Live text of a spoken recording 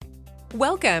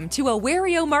Welcome to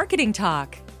Awario Marketing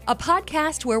Talk, a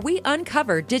podcast where we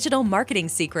uncover digital marketing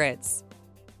secrets.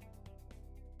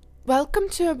 Welcome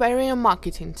to Awario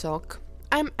Marketing Talk.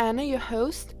 I'm Anna, your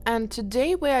host, and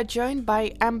today we are joined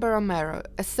by Amber Romero,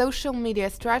 a social media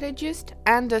strategist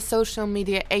and a social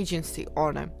media agency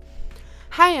owner.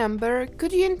 Hi Amber,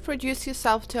 could you introduce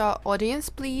yourself to our audience,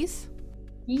 please?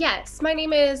 Yes, my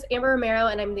name is Amber Romero,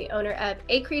 and I'm the owner of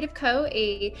A Creative Co.,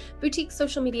 a boutique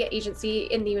social media agency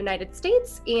in the United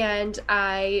States, and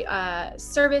I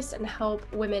service and help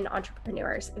women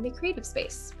entrepreneurs in the creative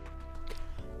space.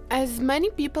 As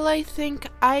many people, I think,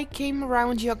 I came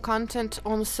around your content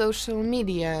on social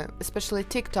media, especially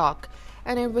TikTok,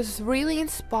 and I was really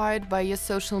inspired by your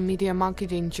social media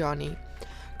marketing journey.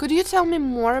 Could you tell me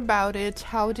more about it?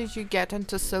 How did you get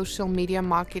into social media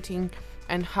marketing?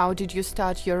 And how did you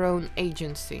start your own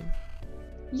agency?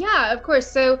 Yeah, of course.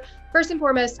 So first and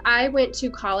foremost, I went to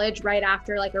college right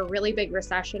after like a really big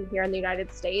recession here in the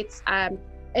United States.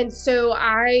 And so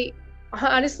I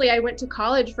went to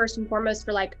college first and foremost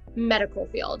for like medical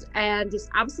field and just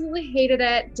absolutely hated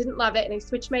it, didn't love it. And I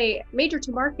switched my major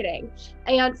to marketing.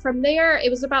 And from there, it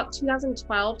was about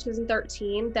 2012,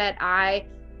 2013 that I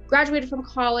graduated from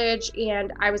college,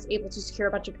 and I was able to secure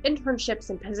a bunch of internships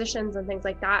and positions and things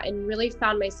like that, and really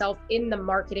found myself in the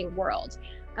marketing world.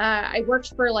 I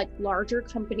worked for like larger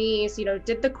companies,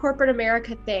 did the corporate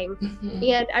America thing,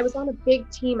 and I was on a big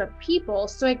team of people.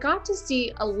 So I got to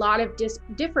see a lot of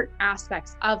different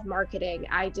aspects of marketing.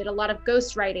 I did a lot of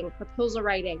ghostwriting, proposal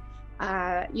writing.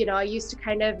 I used to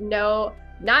kind of know,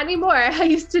 not anymore. I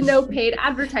used to know paid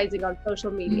advertising on social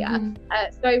media.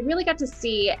 So I really got to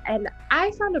see, and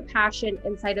I found a passion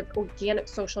inside of organic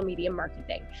social media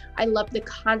marketing. I love the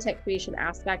content creation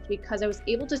aspect because I was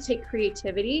able to take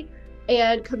creativity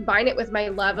and combine it with my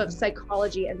love of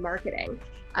psychology and marketing.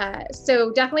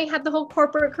 So definitely had the whole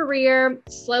corporate career,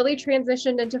 slowly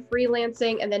transitioned into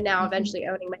freelancing, and then now eventually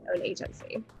owning my own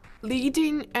agency.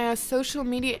 Leading a social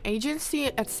media agency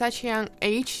at such a young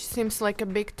age seems like a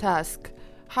big task.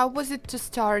 How was it to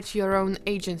start your own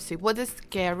agency? Was it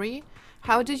scary?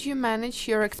 How did you manage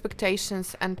your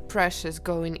expectations and pressures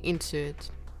going into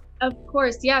it? Of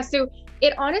course, yeah. So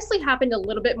it honestly happened a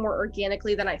little bit more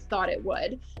organically than I thought it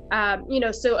would.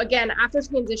 So again, after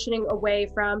transitioning away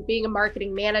from being a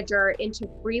marketing manager into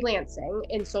freelancing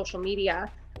in social media,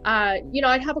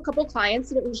 I'd have a couple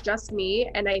clients and it was just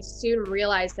me. And I soon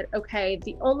realized that, okay,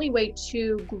 the only way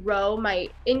to grow my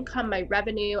income, my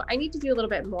revenue, I need to do a little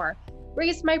bit more.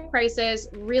 Raised my prices,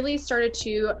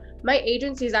 my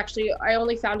agency is actually, I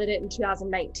only founded it in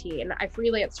 2019. I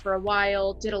freelanced for a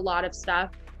while, did a lot of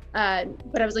stuff.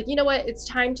 But I was like, you know what, it's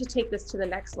time to take this to the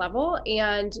next level.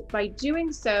 And by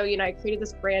doing so, I created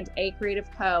this brand, A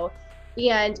Creative Co.,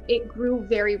 and it grew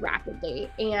very rapidly.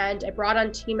 And I brought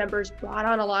on team members, brought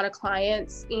on a lot of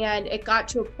clients, and it got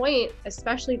to a point,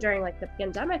 especially during like the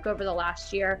pandemic over the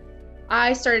last year,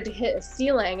 I started to hit a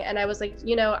ceiling, and I was like,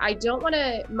 I don't want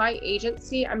to, my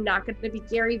agency, I'm not going to be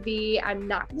Gary Vee. I'm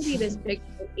not going to be this big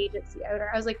agency owner.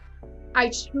 I was like, I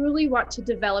truly want to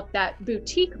develop that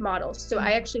boutique model. So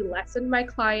I actually lessened my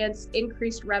clients,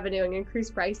 increased revenue and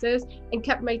increased prices, and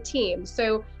kept my team.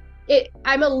 So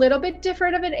I'm a little bit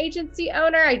different of an agency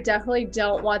owner. I definitely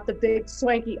don't want the big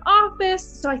swanky office.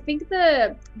 So I think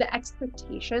the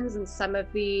expectations and some of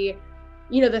the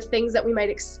things that we might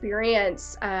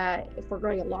experience if we're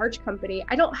growing a large company,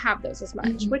 I don't have those as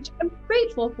much, which I'm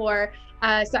grateful for.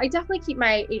 So I definitely keep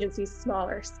my agency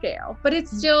smaller scale, but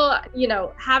it's still,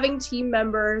 having team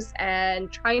members and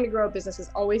trying to grow a business is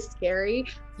always scary,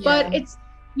 but it's,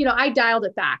 I dialed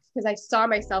it back because I saw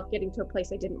myself getting to a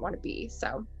place I didn't want to be.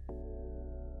 So.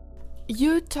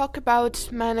 You talk about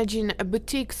managing a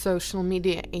boutique social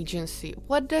media agency.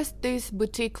 What does this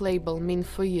boutique label mean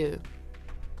for you?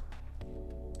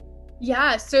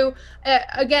 Yeah. So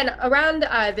again, around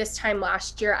this time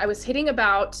last year, I was hitting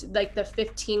about like the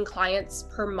 15 clients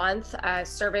per month,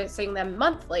 servicing them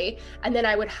monthly. And then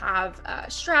I would have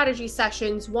strategy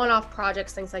sessions, one-off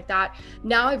projects, things like that.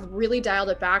 Now I've really dialed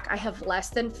it back. I have less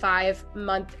than 5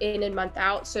 month in and month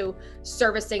out. So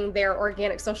servicing their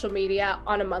organic social media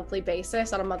on a monthly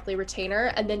basis, on a monthly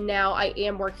retainer. And then now I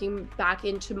am working back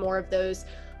into more of those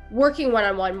working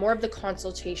one-on-one, more of the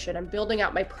consultation. I'm building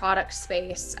out my product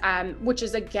space, which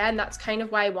is, again, that's kind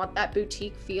of why I want that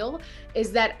boutique feel,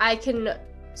 is that I can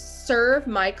serve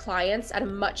my clients at a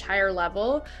much higher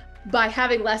level by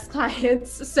having less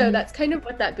clients. So that's kind of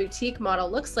what that boutique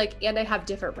model looks like. And I have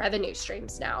different revenue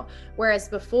streams now. Whereas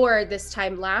before, this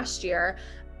time last year,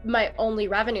 my only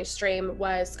revenue stream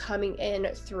was coming in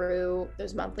through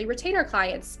those monthly retainer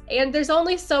clients. And there's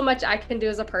only so much I can do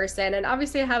as a person. And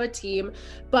obviously I have a team,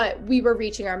 but we were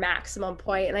reaching our maximum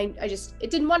point, and I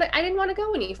didn't want to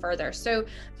go any further. So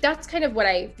that's kind of what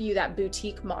I view that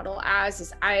boutique model as,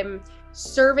 is I'm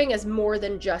serving as more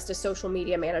than just a social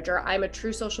media manager. I'm a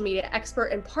true social media expert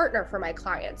and partner for my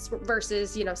clients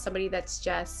versus, somebody that's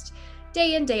just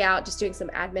day in, day out, just doing some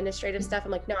administrative stuff.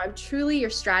 I'm like, no, I'm truly your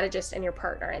strategist and your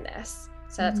partner in this.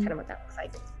 So that's kind of what that looks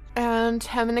like. And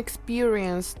having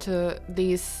experienced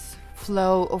this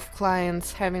flow of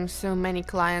clients, having so many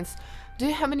clients, do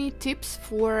you have any tips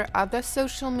for other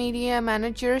social media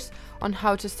managers on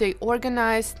how to stay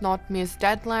organized, not miss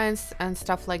deadlines and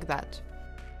stuff like that?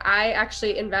 I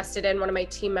actually invested in one of my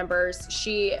team members.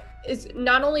 She is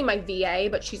not only my VA,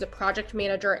 but she's a project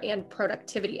manager and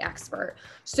productivity expert.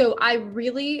 So I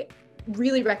really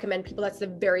recommend people, that's the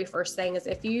very first thing, is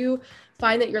if you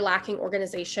find that you're lacking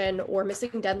organization or missing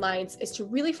deadlines, is to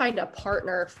really find a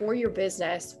partner for your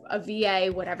business, a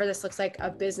VA, whatever this looks like, a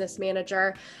business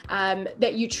manager,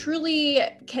 that you truly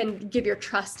can give your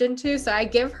trust into. So I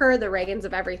give her the reins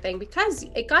of everything, because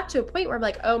it got to a point where I'm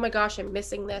like, oh my gosh, I'm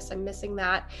missing this, I'm missing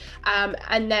that.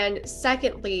 And then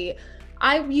secondly,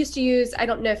 I used to use, I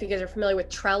don't know if you guys are familiar with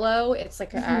Trello. It's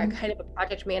like a kind of a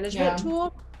project management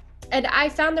tool. And I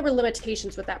found there were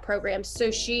limitations with that program. So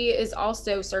she is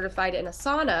also certified in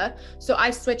Asana. So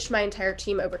I switched my entire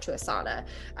team over to Asana.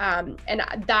 And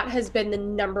that has been the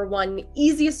number one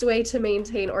easiest way to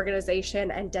maintain organization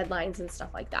and deadlines and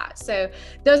stuff like that. So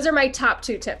those are my top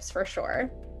 2 tips for sure.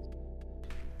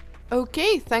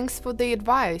 Okay, thanks for the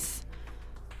advice.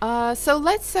 So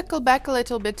let's circle back a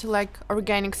little bit to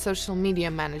organic social media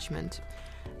management.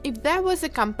 If there was a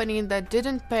company that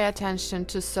didn't pay attention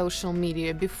to social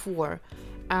media before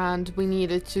and we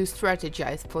needed to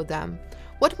strategize for them,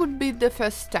 what would be the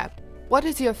first step? What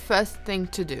is your first thing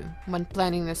to do when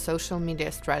planning a social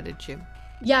media strategy?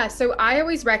 Yeah, so I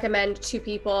always recommend to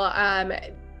people,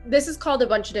 this is called a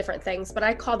bunch of different things, but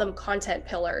I call them content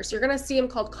pillars. You're going to see them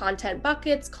called content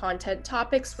buckets, content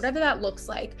topics, whatever that looks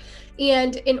like.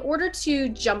 And in order to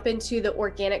jump into the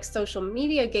organic social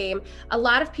media game, a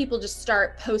lot of people just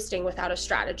start posting without a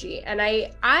strategy. And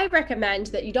I recommend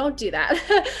that you don't do that.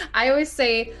 I always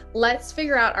say, let's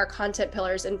figure out our content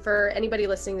pillars. And for anybody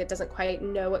listening that doesn't quite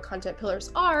know what content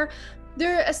pillars are,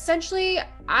 they're essentially,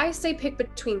 I say pick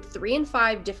between 3 and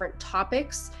 5 different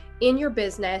topics in your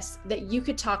business that you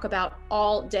could talk about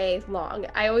all day long.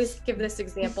 I always give this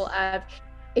example of,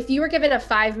 if you were given a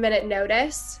 5-minute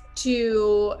notice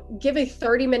to give a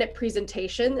 30-minute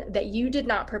presentation that you did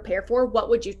not prepare for, what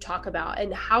would you talk about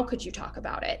and how could you talk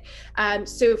about it?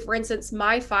 So for instance,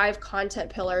 my 5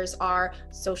 content pillars are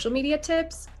social media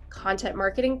tips, content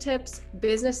marketing tips,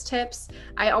 business tips.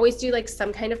 I always do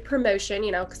some kind of promotion,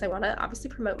 because I want to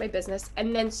obviously promote my business,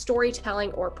 and then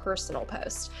storytelling or personal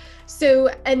post. So,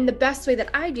 and the best way that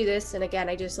I do this, and again,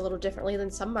 I do this a little differently than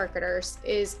some marketers,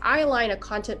 is I align a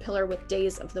content pillar with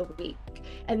days of the week.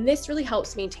 And this really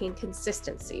helps maintain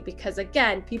consistency, because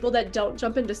again, people that don't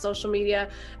jump into social media,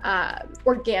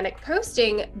 organic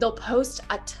posting, they'll post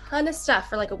a ton of stuff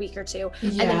for a week or 2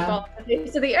 and then fall off the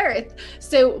face of the earth.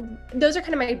 So those are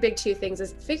kind of my big 2 things,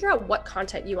 is figure out what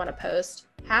content you want to post,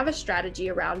 have a strategy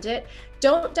around it,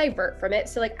 don't divert from it.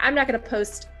 So I'm not going to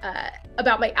post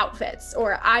about my outfits,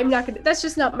 or I'm not going to, that's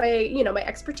just not my, my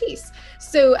expertise.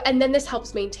 So, and then this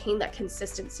helps maintain that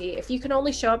consistency. If you can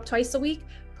only show up twice a week,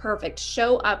 perfect.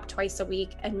 Show up twice a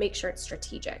week and make sure it's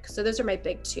strategic. So those are my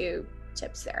big 2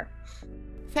 tips there.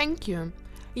 Thank you.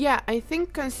 Yeah, I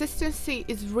think consistency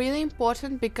is really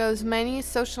important, because many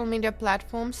social media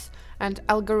platforms and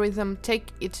algorithms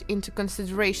take it into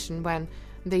consideration when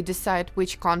they decide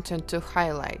which content to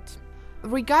highlight.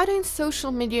 Regarding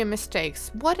social media mistakes,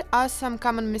 what are some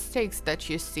common mistakes that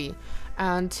you see,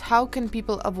 and how can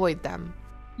people avoid them?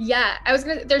 Yeah,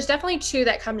 there's definitely 2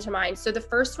 that come to mind. So the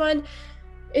first one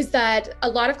is that a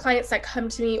lot of clients that come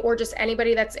to me, or just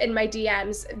anybody that's in my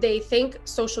DMs, they think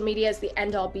social media is the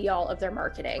end all be all of their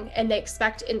marketing, and they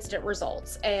expect instant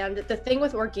results. And the thing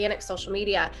with organic social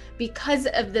media, because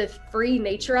of the free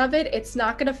nature of it, it's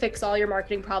not going to fix all your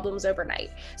marketing problems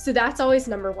overnight. So that's always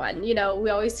number 1. We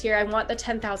always hear, I want the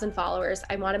 10,000 followers.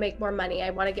 I want to make more money. I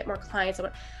want to get more clients.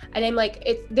 And I'm like,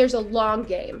 there's a long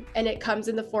game, and it comes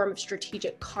in the form of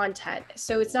strategic content.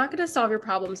 So it's not going to solve your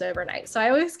problems overnight. So I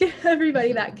always give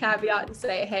everybody that caveat and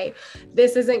say, hey,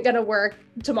 this isn't going to work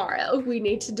tomorrow. We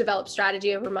need to develop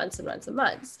strategy over months and months and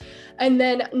months. And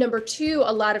then number 2,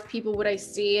 a lot of people, what I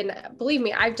see, and believe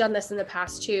me, I've done this in the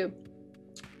past too,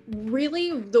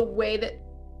 really the way that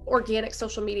organic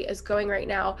social media is going right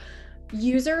now,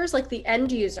 users, like the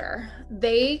end user,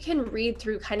 they can read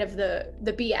through kind of the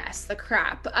BS, the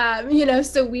crap,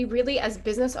 so we really, as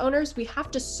business owners, we have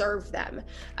to serve them.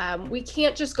 We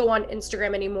can't just go on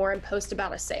Instagram anymore and post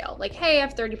about a sale like, hey, I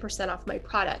have 30% off my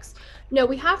products. No,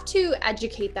 we have to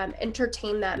educate them,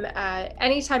 entertain them.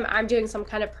 Anytime I'm doing some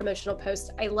kind of promotional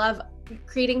post, I love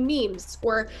creating memes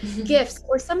or gifs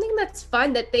or something that's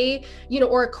fun that they,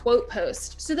 or a quote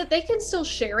post so that they can still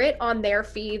share it on their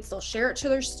feeds. They'll share it to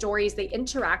their stories, they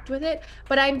interact with it,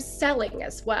 but I'm selling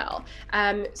as well.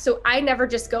 So I never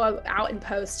just go out and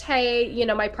post, hey,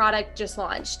 my product just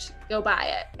launched, go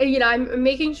buy it. I'm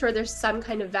making sure there's some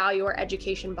kind of value or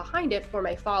education behind it for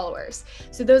my followers.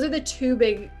 So those are the two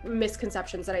big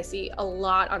misconceptions that I see a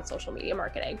lot on social media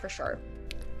marketing, for sure.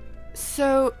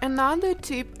 So another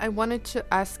tip I wanted to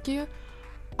ask you,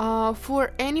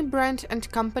 for any brand and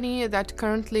company that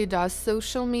currently does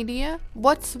social media,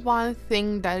 what's one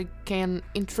thing that can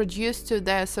introduce to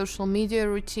their social media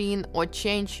routine or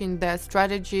change in their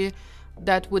strategy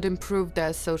that would improve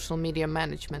their social media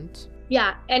management?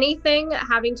 Yeah, anything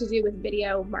having to do with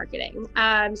video marketing.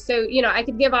 So, I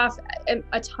could give off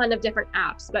a ton of different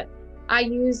apps, but I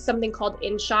use something called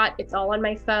InShot. It's all on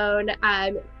my phone,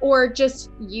 or just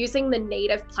using the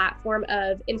native platform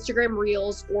of Instagram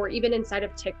Reels or even inside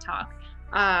of TikTok.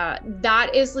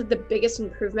 That is like the biggest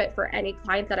improvement for any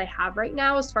client that I have right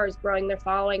now, as far as growing their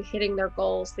following, hitting their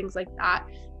goals, things like that.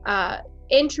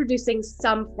 Introducing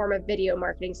some form of video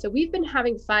marketing. So we've been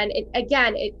having fun. It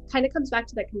kind of comes back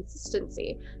to that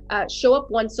consistency. Show up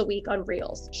once a week on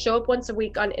Reels, show up once a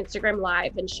week on Instagram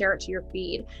Live and share it to your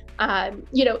feed.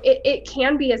 It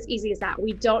can be as easy as that.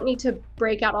 We don't need to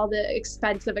break out all the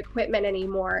expensive equipment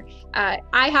anymore.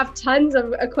 I have tons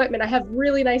of equipment. I have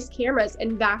really nice cameras,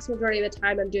 and vast majority of the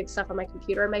time I'm doing stuff on my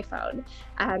computer and my phone.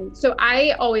 So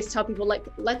I always tell people, like,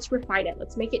 let's refine it.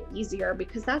 Let's make it easier,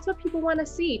 because that's what people want to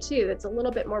see too. That's a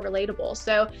little bit more relatable.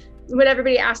 So when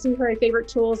everybody asks me for my favorite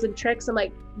tools and tricks, I'm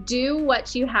like, do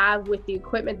what you have with the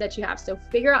equipment that you have. So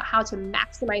figure out how to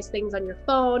maximize things on your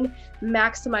phone,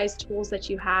 maximize tools that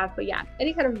you have. But yeah,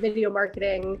 any kind of video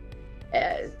marketing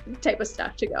type of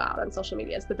stuff to go out on social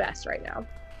media is the best right now.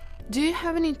 Do you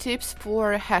have any tips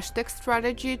for hashtag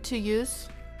strategy to use?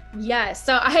 Yes.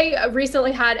 So I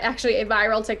recently had actually a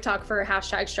viral TikTok for a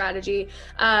hashtag strategy.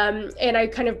 And I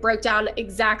kind of broke down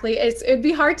exactly, it'd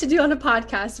be hard to do on a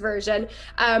podcast version.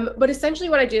 But essentially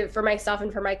what I do for myself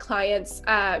and for my clients,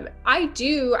 I'm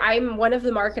one of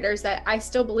the marketers that I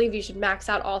still believe you should max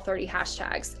out all 30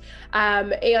 hashtags.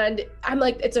 And I'm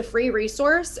like, it's a free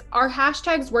resource. Are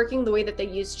hashtags working the way that they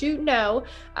used to? No.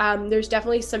 There's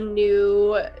definitely some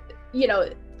new,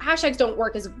 hashtags don't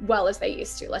work as well as they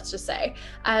used to, let's just say.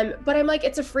 But I'm like,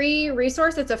 it's a free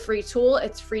resource, it's a free tool,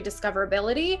 it's free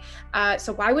discoverability.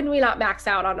 So why wouldn't we not max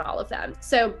out on all of them?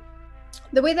 So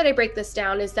the way that I break this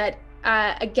down is that,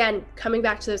 again, coming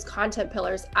back to those content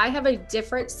pillars, I have a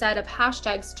different set of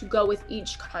hashtags to go with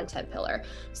each content pillar.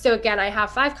 So again, I have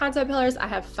 5 content pillars, I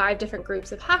have 5 different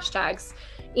groups of hashtags.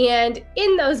 And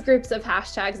in those groups of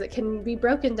hashtags, it can be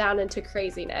broken down into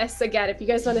craziness. Again, if you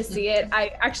guys want to see it,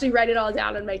 I actually write it all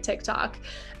down on my TikTok.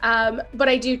 But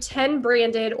I do 10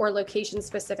 branded or location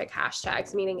specific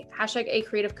hashtags, meaning hashtag A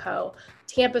Creative Co,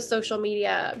 Tampa social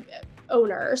media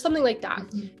owner, or something like that.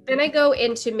 Then I go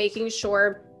into making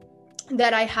sure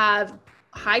that I have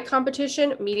high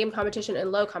competition, medium competition,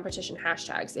 and low competition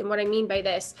hashtags. And what I mean by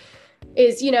this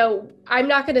is, I'm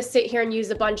not going to sit here and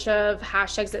use a bunch of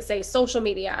hashtags that say social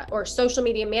media or social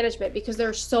media management, because there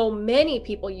are so many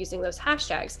people using those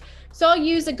hashtags. So I'll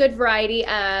use a good variety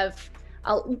of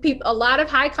a lot of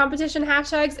high competition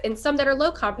hashtags and some that are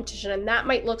low competition. And that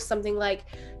might look something like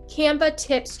Canva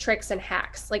tips, tricks, and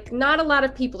hacks. Like, not a lot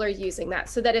of people are using that,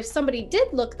 so that if somebody did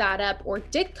look that up or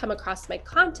did come across my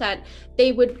content,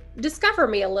 they would discover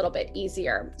me a little bit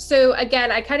easier. So again,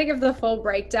 I kind of give the full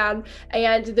breakdown,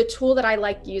 and the tool that I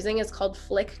like using is called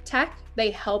FlickTech. They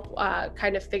help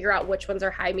kind of figure out which ones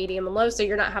are high, medium, and low, so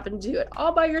you're not having to do it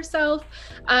all by yourself.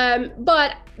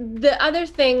 But the other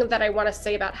thing that I want to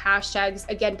say about hashtags,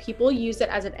 again, people use it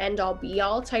as an end-all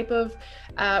be-all type of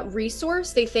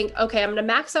resource. They think, okay, I'm going to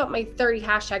max out my 30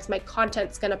 hashtags, my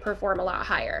content's going to perform a lot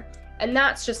higher. And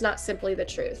that's just not simply the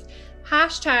truth.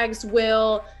 Hashtags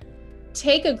will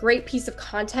take a great piece of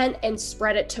content and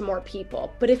spread it to more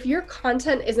people. But if your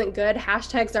content isn't good,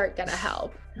 hashtags aren't going to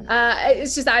help.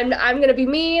 It's just, I'm going to be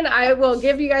mean. I will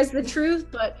give you guys the truth,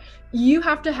 but you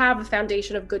have to have a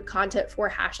foundation of good content for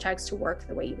hashtags to work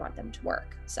the way you want them to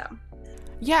work. So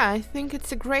yeah, I think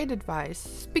it's a great advice.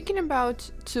 Speaking about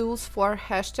tools for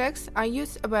hashtags, I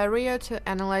use Awario to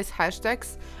analyze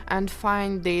hashtags and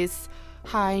find these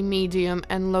high, medium,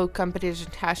 and low competition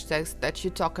hashtags that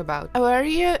you talk about.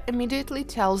 Awario immediately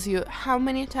tells you how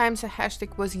many times a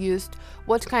hashtag was used,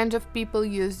 what kind of people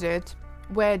used it,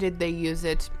 where did they use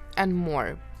it, and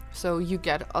more. So you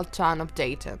get a ton of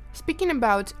data. Speaking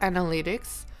about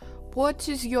analytics, what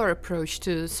is your approach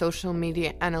to social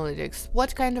media analytics?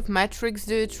 What kind of metrics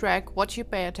do you track? What you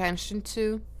pay attention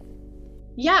to?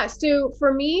 Yeah, so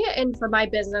for me and for my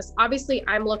business, obviously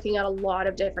I'm looking at a lot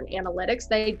of different analytics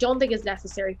that I don't think is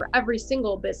necessary for every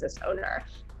single business owner.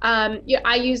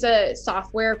 I use a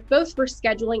software both for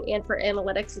scheduling and for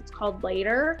analytics. It's called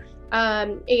Later.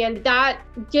 And that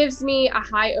gives me a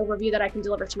high overview that I can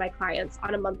deliver to my clients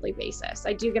on a monthly basis.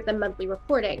 I do get them monthly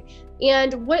reporting,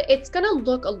 and what it's going to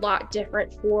look a lot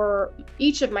different for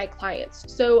each of my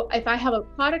clients. So if I have a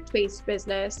product-based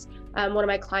business, one of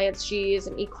my clients, she's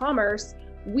an e-commerce,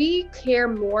 we care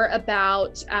more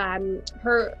about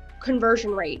her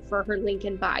conversion rate for her link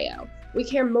in bio. We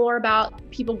care more about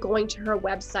people going to her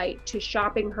website, to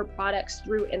shopping her products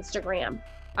through Instagram.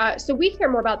 So we care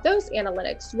more about those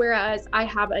analytics, whereas I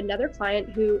have another client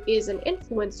who is an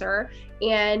influencer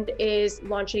and is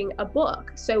launching a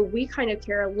book. So we kind of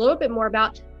care a little bit more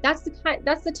about, that's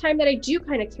the time that I do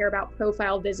kind of care about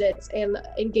profile visits and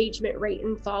engagement rate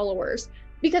and followers,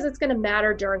 because it's going to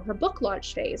matter during her book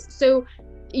launch phase. So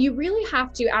you really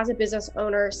have to, as a business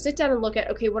owner, sit down and look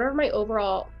at, okay, what are my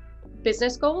overall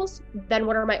business goals? Then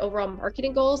what are my overall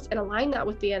marketing goals, and align that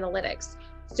with the analytics.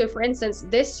 So for instance,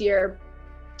 this year,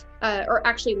 or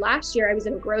actually last year, I was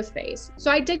in a growth phase. So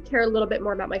I did care a little bit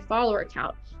more about my follower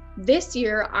count. This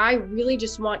year, I really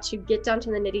just want to get down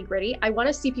to the nitty gritty. I want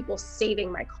to see people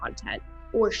saving my content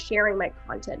or sharing my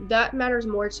content. That matters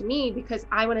more to me because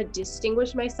I want to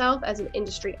distinguish myself as an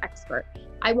industry expert.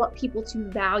 I want people to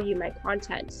value my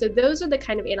content. So those are the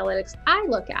kind of analytics I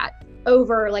look at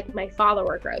over like my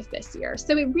follower growth this year.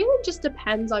 So it really just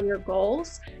depends on your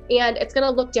goals, and it's going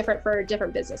to look different for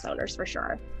different business owners for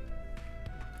sure.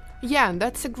 Yeah,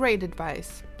 that's a great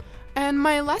advice. And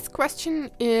my last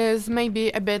question is maybe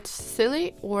a bit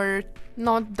silly or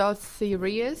not that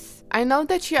serious. I know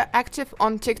that you're active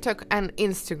on TikTok and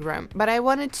Instagram, but I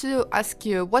wanted to ask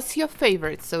you, what's your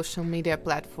favorite social media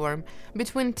platform?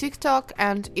 Between TikTok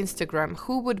and Instagram,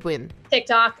 who would win?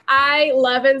 TikTok. I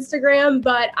love Instagram,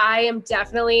 but I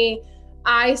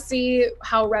see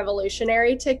how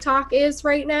revolutionary TikTok is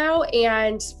right now.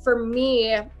 And for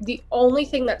me, the only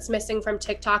thing that's missing from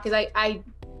TikTok is I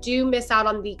do miss out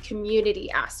on the community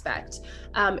aspect.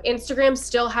 Instagram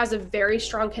still has a very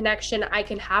strong connection. I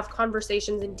can have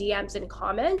conversations in DMs and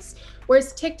comments,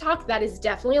 whereas TikTok, that is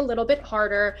definitely a little bit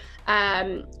harder,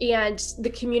 and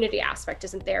the community aspect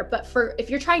isn't there. But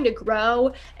if you're trying to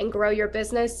grow your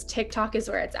business, TikTok is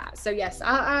where it's at. So yes,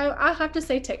 I'll have to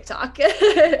say TikTok.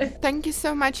 Thank you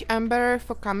so much, Amber,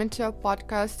 for coming to our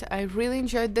podcast. I really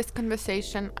enjoyed this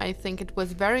conversation. I think it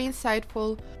was very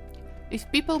insightful. If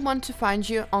people want to find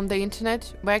you on the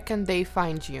internet, where can they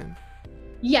find you?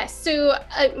 Yes. So,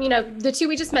 the two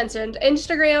we just mentioned,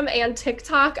 Instagram and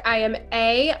TikTok, I am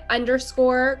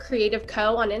 _Creative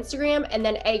Co on Instagram, and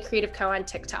then Creative Co on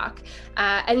TikTok.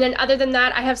 And then other than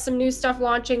that, I have some new stuff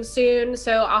launching soon.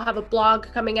 So I'll have a blog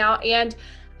coming out and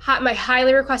my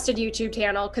highly requested YouTube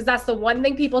channel, because that's the one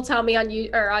thing people tell me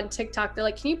on TikTok. They're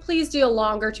like, can you please do a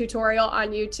longer tutorial on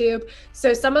YouTube?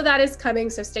 So some of that is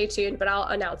coming, so stay tuned, but I'll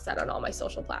announce that on all my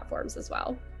social platforms as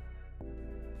well.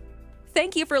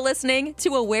 Thank you for listening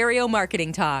to Awario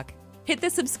Marketing Talk. Hit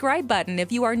the subscribe button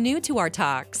if you are new to our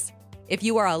talks. If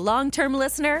you are a long-term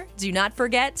listener, do not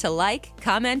forget to like,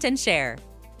 comment, and share.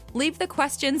 Leave the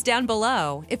questions down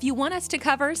below if you want us to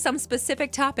cover some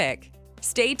specific topic.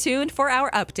 Stay tuned for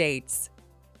our updates.